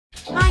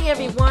Hi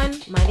everyone,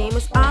 my name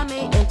is Ame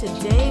and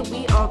today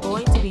we are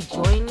going to be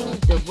joining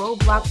the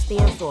Roblox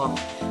dance-off.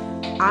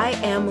 I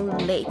am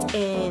late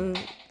in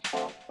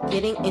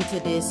getting into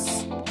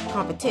this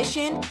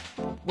competition,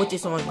 which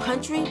is on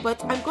country,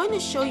 but I'm going to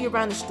show you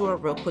around the store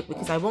real quick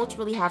because I won't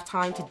really have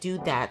time to do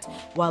that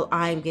while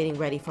I'm getting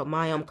ready for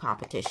my own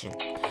competition.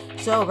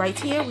 So right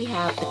here we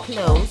have the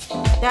clothes.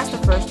 That's the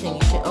first thing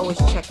you should always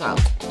check out.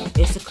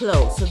 It's the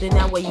clothes. So then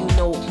that way you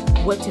know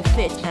what to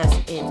fit as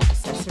in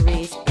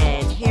accessories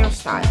and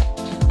hairstyle.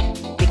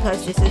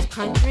 Because this is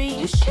country,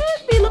 you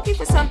should be looking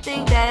for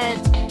something that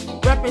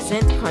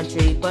represents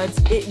country, but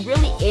it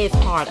really is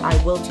hard, I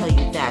will tell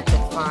you that, to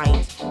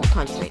find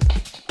country.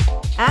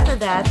 After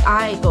that,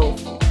 I go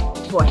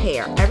for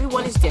hair.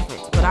 Everyone is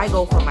different, but I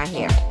go for my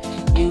hair.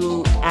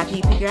 After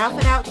you pick your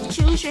outfit out, you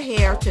choose your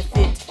hair to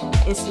fit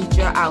and suit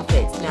your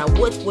outfit. Now,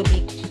 what would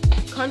be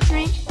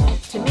country?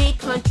 To me,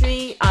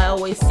 country, I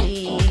always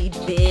see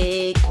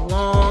big,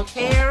 long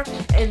hair,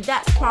 and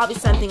that's probably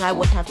something I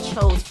would have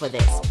chose for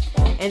this.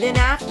 And then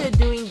after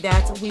doing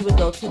that, we would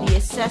go to the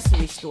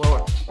accessory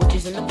store, which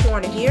is in the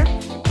corner here,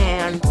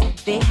 and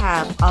they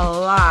have a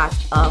lot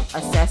of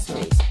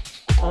accessories.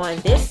 On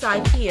this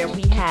side here,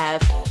 we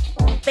have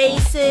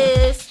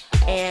faces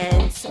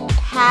and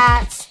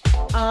hats,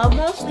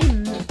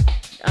 mostly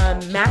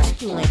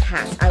masculine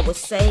hats, I would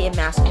say, and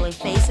masculine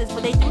faces,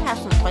 but they do have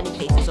some funny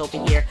faces over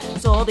here,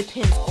 so it all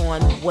depends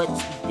on what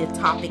the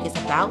topic is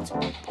about.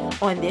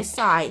 On this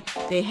side,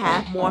 they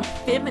have more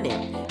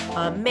feminine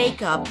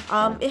makeup.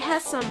 It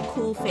has some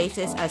cool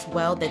faces as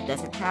well that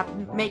doesn't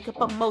have makeup,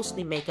 but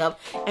mostly makeup,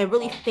 and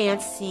really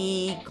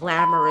fancy,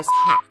 glamorous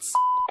hats.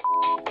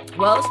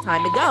 Well, it's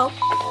time to go.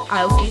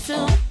 I'll see you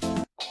soon.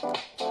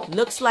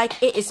 Looks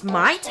like it is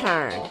my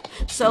turn.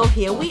 So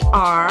here we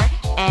are,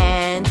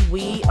 and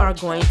we are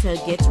going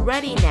to get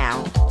ready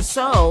now.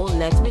 So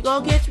let me go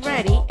get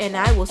ready, and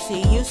I will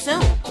see you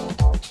soon.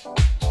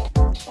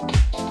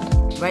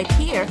 Right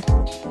here,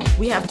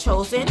 we have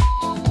chosen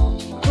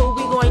who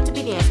we're going to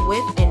be dancing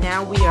with, and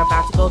now we are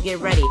about to go get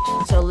ready.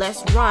 So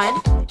let's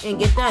run and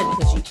get done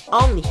because you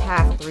only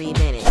have 3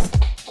 minutes.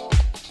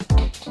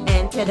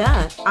 And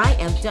ta-da, I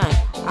am done.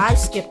 I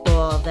skipped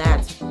all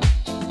that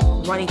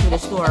running through the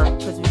store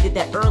because we did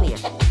that earlier.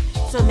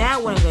 So now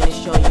what I'm going to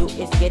show you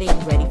is getting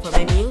ready for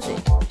my music.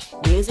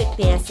 Music,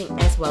 dancing,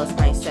 as well as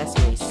my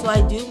accessories. So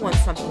I do want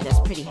something that's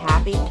pretty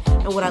happy.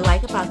 And what I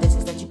like about this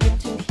is that you get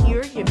to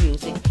hear your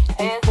music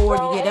before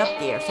you get up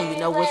there, so you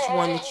know which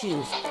one to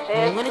choose. And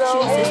I'm going to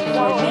choose this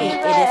one. For me,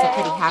 it is a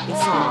pretty happy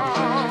song.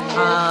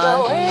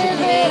 The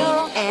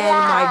cane and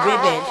my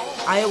ribbon,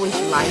 I always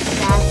like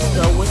that to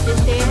go with this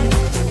dance.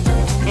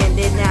 And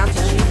then now to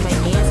choose my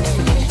dances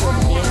to make sure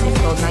the dances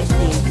go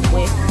nicely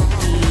with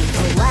the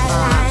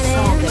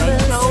song that I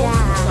chose. So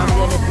I'm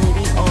going to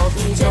delete all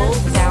these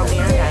notes down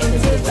there that I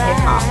just did with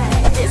hip-hop.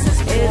 This is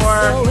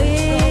for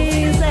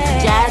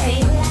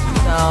jazzy,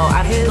 so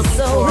I'm looking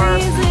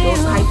for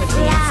those type of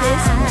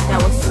dances that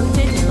was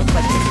suited. It looks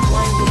like this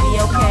one will be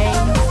okay.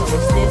 So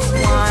it's this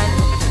one.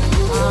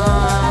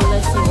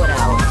 Let's see what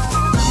else.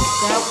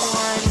 That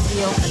one will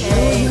be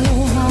okay.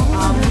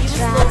 These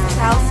little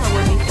salsa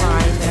will be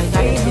fine, but I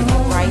got to do the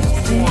right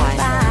one.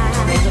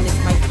 And then it's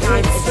my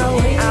time to go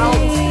out,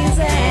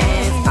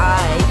 and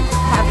I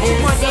have 2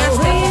 more dance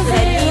steps that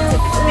I need to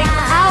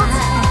figure out,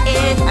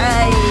 and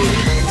I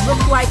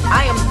look like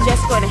I am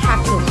just going to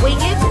have to wing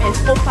it and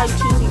hope I'm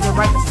choosing the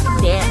right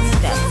dance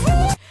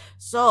steps.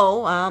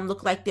 So,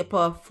 look like the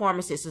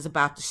performance is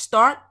about to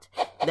start.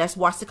 Let's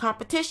watch the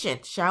competition,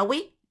 shall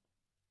we?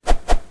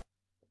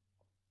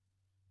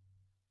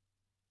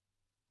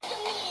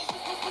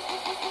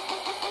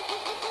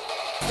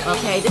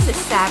 Okay, this is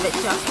Savage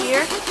up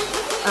here.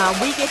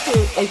 We get to,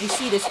 as you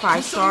see, there's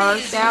 5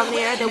 stars down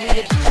there that we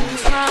get to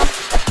choose from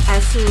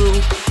as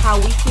to how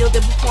we feel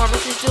the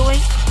performance is doing.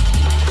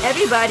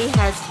 Everybody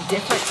has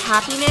different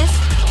happiness.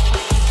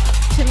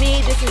 To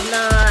me, this is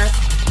not,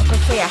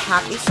 let's say, a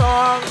happy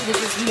song.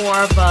 This is more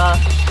of a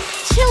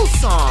chill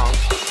song.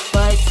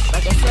 But,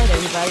 like I said,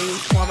 everybody's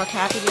form of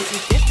happiness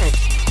is different.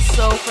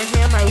 So, for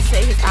him, I would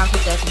say his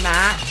outfit does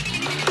match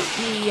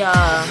the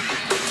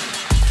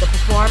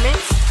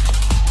performance.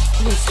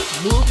 His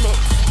movement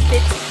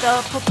fits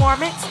the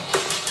performance.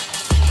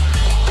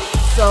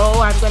 So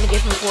I'm going to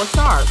give him 4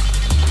 stars.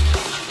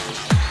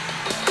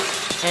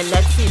 And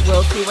let's see,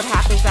 we'll see what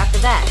happens after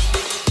that.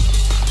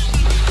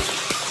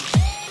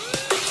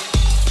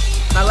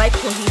 I like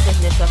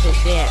cohesiveness of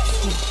his dance.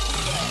 He's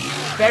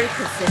very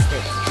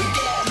consistent.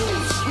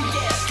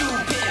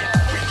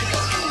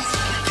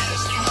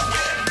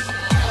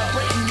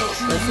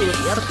 Let's see what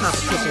the other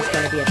competition is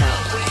going to be about.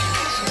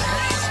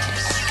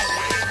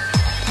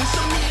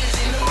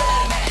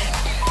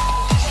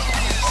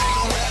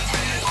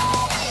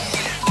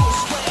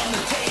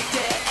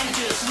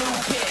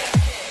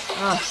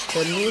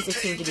 The music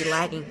seems to be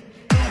lagging.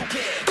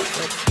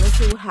 Let's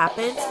see what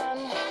happens.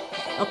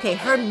 Okay,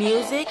 her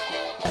music,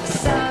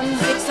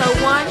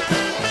 601.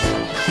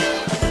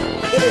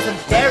 It is a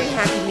very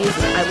happy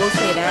music, I will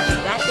say that.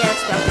 That dance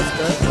stuff is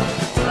good.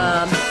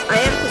 I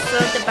am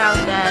concerned about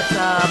that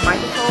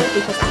microphone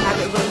because I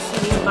haven't really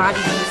seen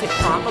anybody use it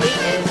properly.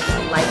 And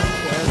like,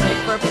 there's a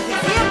perfect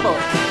example.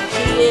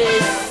 She is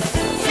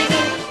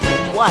singing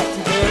what?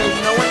 There is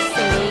no one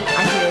singing.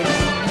 I hear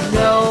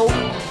no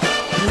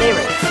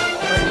lyrics,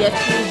 but yet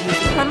she's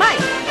using her mic.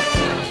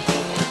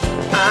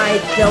 I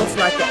don't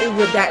like that.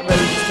 That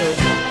really disturbs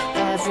me.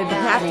 You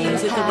have to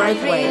use it the right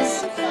way.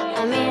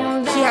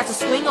 She has to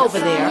swing over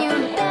there.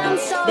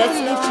 Let's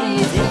see if she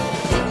uses it.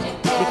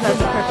 Because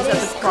the purpose of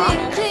this prop is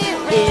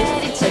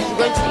that you're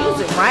going to use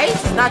it, right?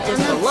 It's not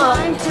just a look.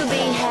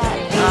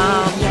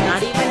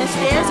 Not even the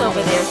stairs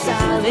over there she's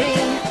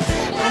using.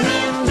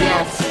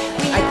 Yes,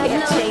 I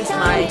can't change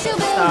my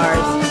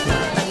stars.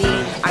 I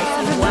mean, I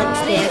see one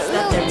stand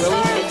stuff that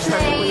really fits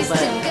perfectly,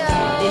 but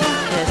it's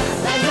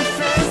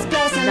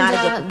just not a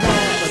good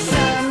performance for me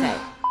to say.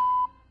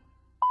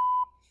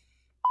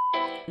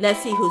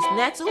 Let's see who's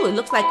next. Ooh, it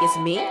looks like it's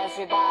me.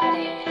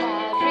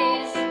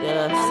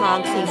 The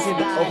song seems to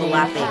be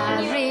overlapping.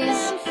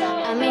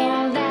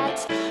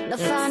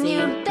 Let's see.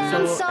 So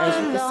as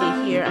you can see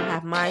here, I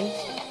have my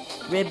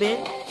ribbon.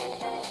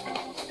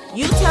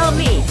 You tell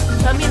me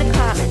in the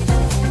comments.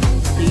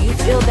 Do you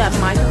feel that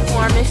my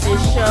performance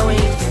is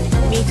showing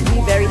me to be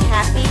very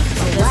happy?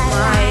 Does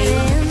my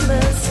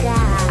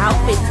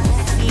outfit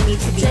see me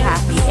to be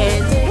happy?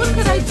 And what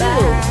could I do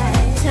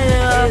to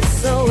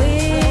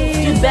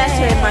do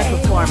better in my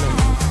performance?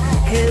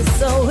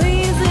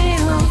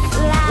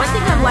 One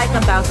thing I like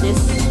about this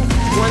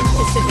one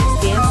specific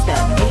dance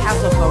step, it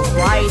has a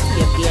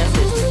variety of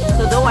dances.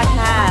 So though I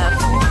have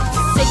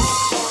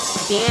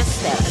 6 dance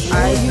steps,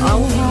 I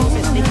only use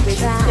a thick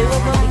ribbon 2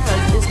 of them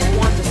because this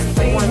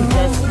one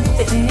just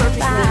fits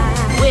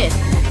perfectly with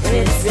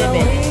this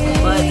ribbon.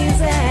 But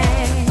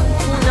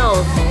who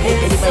knows if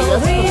anybody else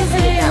will see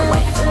it that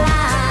way.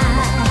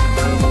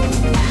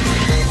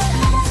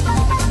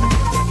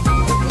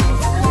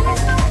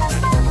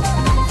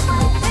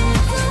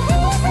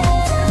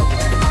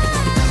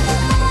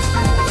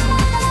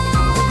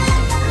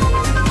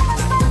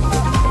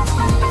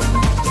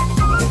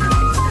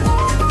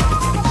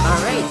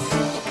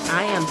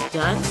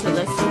 Done. So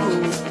let's see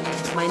who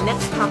my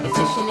next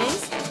competition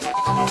is.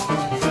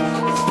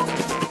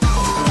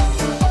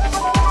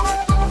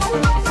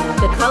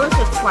 The colors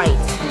are quite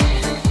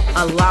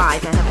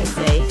alive, I have to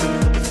say.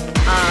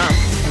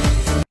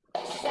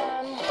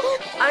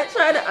 I'm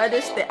trying to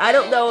understand. I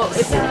don't know if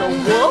it's a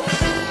wolf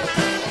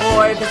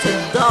or if it's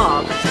a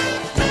dog.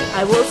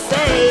 I will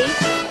say,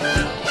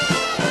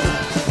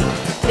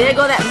 there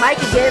go that mic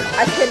again.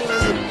 I can't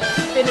even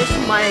finish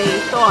my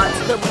thoughts.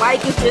 The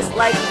mic is just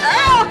like,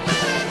 ah!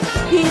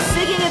 He's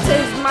singing into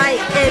his mic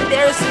and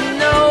there's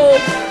no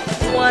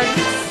one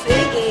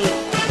singing.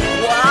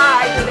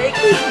 Why do they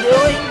keep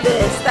doing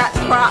this? That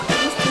prop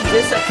needs to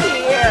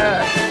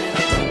disappear.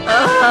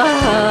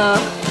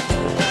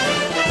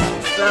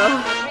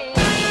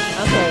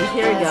 Okay,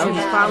 here we go.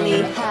 He's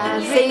finally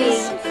singing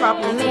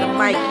properly to the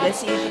mic. Let's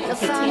see if he can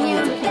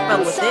continue to keep up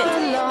with it.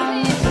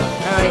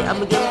 Alright,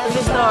 I'm gonna give him the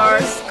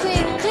stars.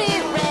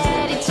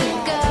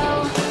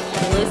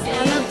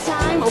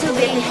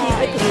 Hopefully I can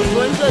keep it because we're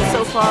doing good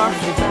so far.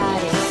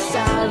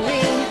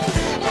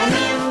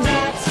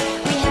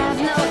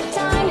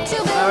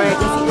 Alright, I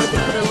guess he wants to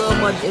put a little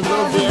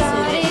dance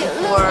in it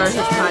before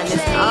his time is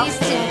up.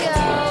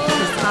 And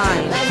his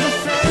time.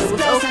 It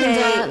was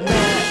okay.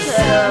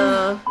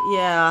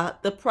 Yeah,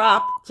 the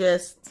prop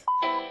just,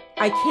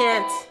 I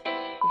can't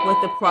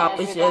with the prop.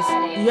 It's just,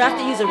 you have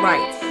to use it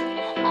right.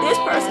 This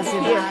person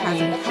here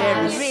has a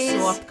very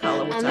soft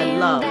color, which I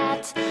love.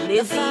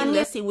 Lizzie,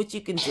 let's see what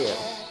you can do.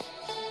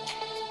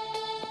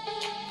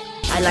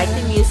 I like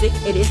the music.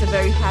 It is a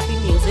very happy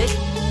music.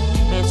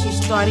 And she's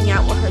starting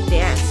out with her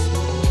dance.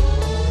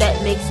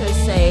 That makes her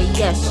say,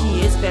 yes,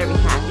 she is very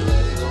happy.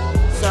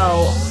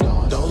 So,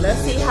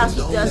 let's see how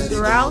she does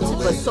throughout.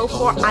 But so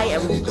far, I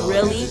am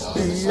really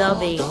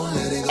loving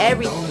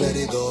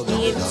everything.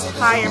 The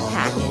entire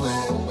package.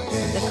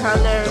 The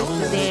colors,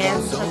 the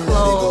dance, the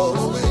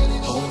clothes.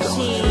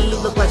 She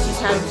looks like she's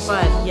having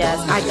fun. Yes,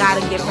 I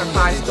gotta give her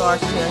 5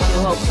 stars here. I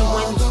hope she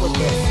wins with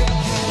this.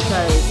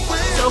 Because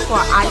so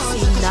far I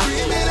see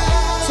nothing.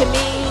 To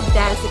me,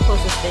 that is the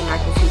closest thing I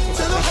can see to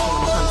perfection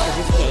when it comes to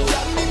this game.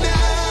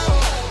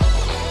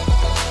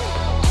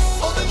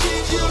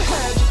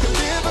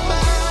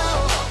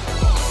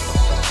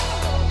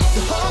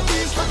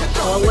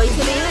 All the way to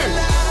the end.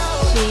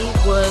 She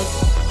was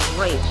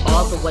great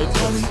all the way to the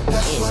end.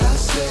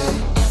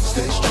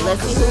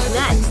 Let's see who's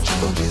next.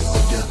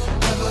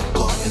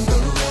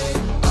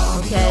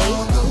 Okay,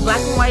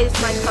 black and white is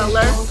my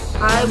color.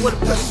 I would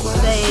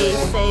say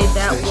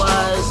that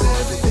was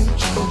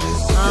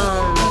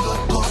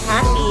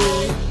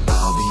happy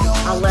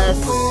unless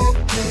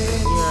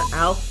your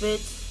outfit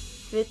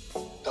fits,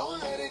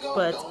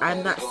 but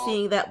I'm not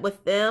seeing that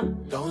with them.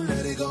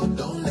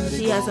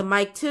 She has a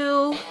mic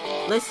too.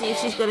 Let's see if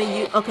she's gonna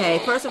use. Okay,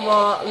 first of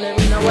all, let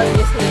me know what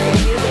this is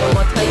gonna use. I'm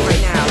gonna tell you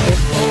right now, this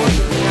song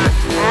does not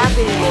have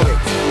any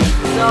lyrics,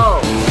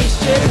 so she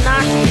should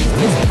not use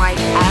this mic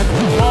at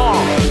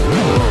all.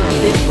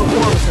 this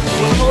performance. If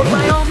you hold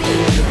by all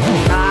means,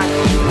 not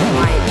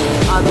right.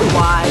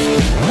 Otherwise,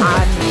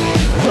 I'm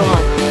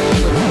done.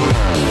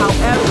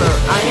 However,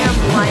 I am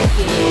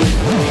liking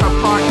her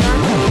partner.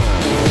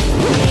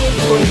 He is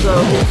doing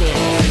good with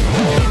dance.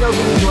 He knows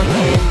what he's doing,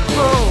 and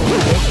boom,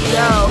 there she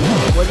goes.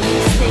 What are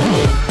you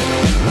singing?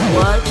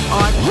 What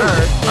on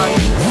earth are you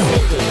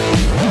singing?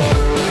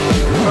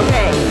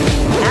 Okay,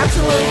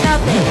 absolutely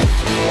nothing.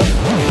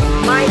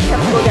 Might have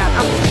to go down.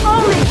 I'm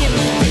only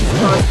giving you these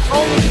scores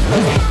only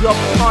because of your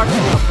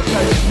partner,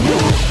 because you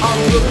are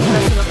really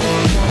messing up the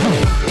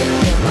performance.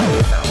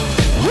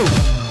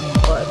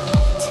 But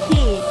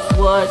he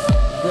was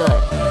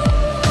good.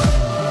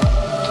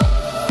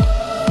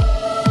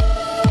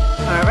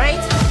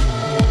 Alright,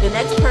 the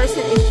next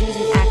person is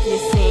using actually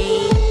the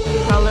same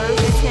colors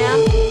as him.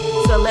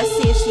 So let's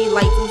see if she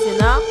lightens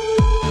it up.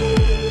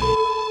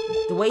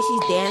 The way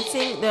she's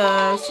dancing,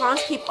 the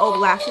songs keep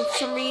overlapping for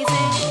some reason.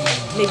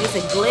 Maybe it's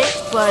a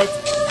glitch, but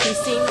she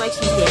seems like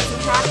she's dancing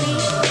happy.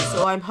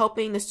 So I'm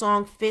hoping the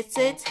song fits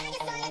it.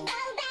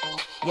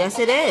 Yes,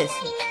 it is.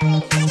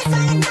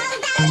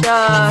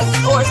 The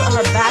scores on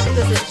her back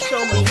doesn't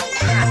show me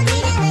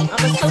happy.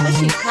 I'm assuming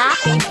she's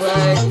happy,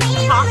 but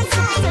cautious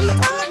at the same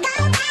time.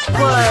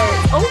 But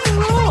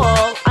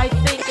overall, I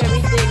think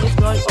everything is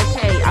going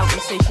okay. I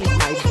would say she's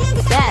my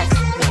best,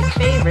 my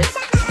favorite.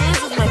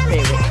 This is my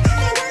favorite.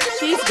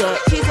 She's good.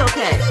 She's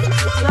okay.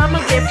 So I'm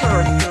gonna give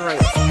her a 3.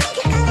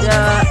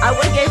 I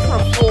would give her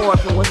a 4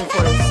 if it wasn't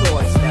for the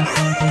sword stuff.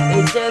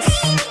 It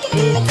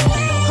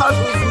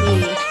puzzles me.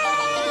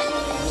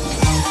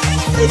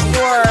 It's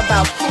more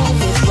about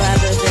coolness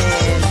rather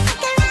than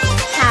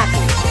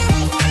happy.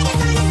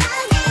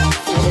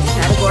 And this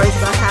category is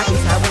about happy,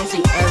 so I want to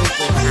see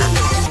everything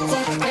happy.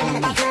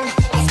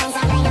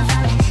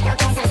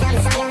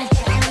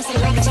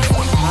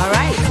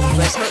 Alright,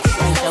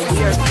 so we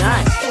are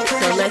done.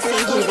 So let's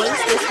see who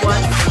wins this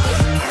one.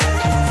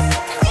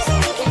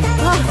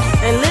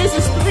 And Liz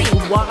is 3.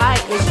 Why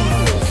is she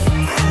Liz?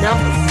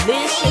 Number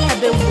Liz should have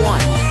been 1.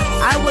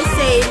 I would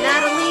say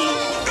Natalie,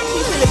 she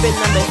should have been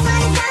number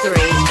 3.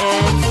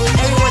 And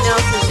everyone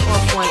else is on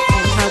point.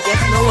 And I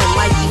guess no one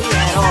liked me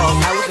at all.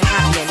 I wasn't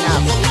happy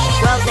enough.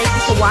 Well, thank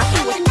you for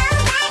watching.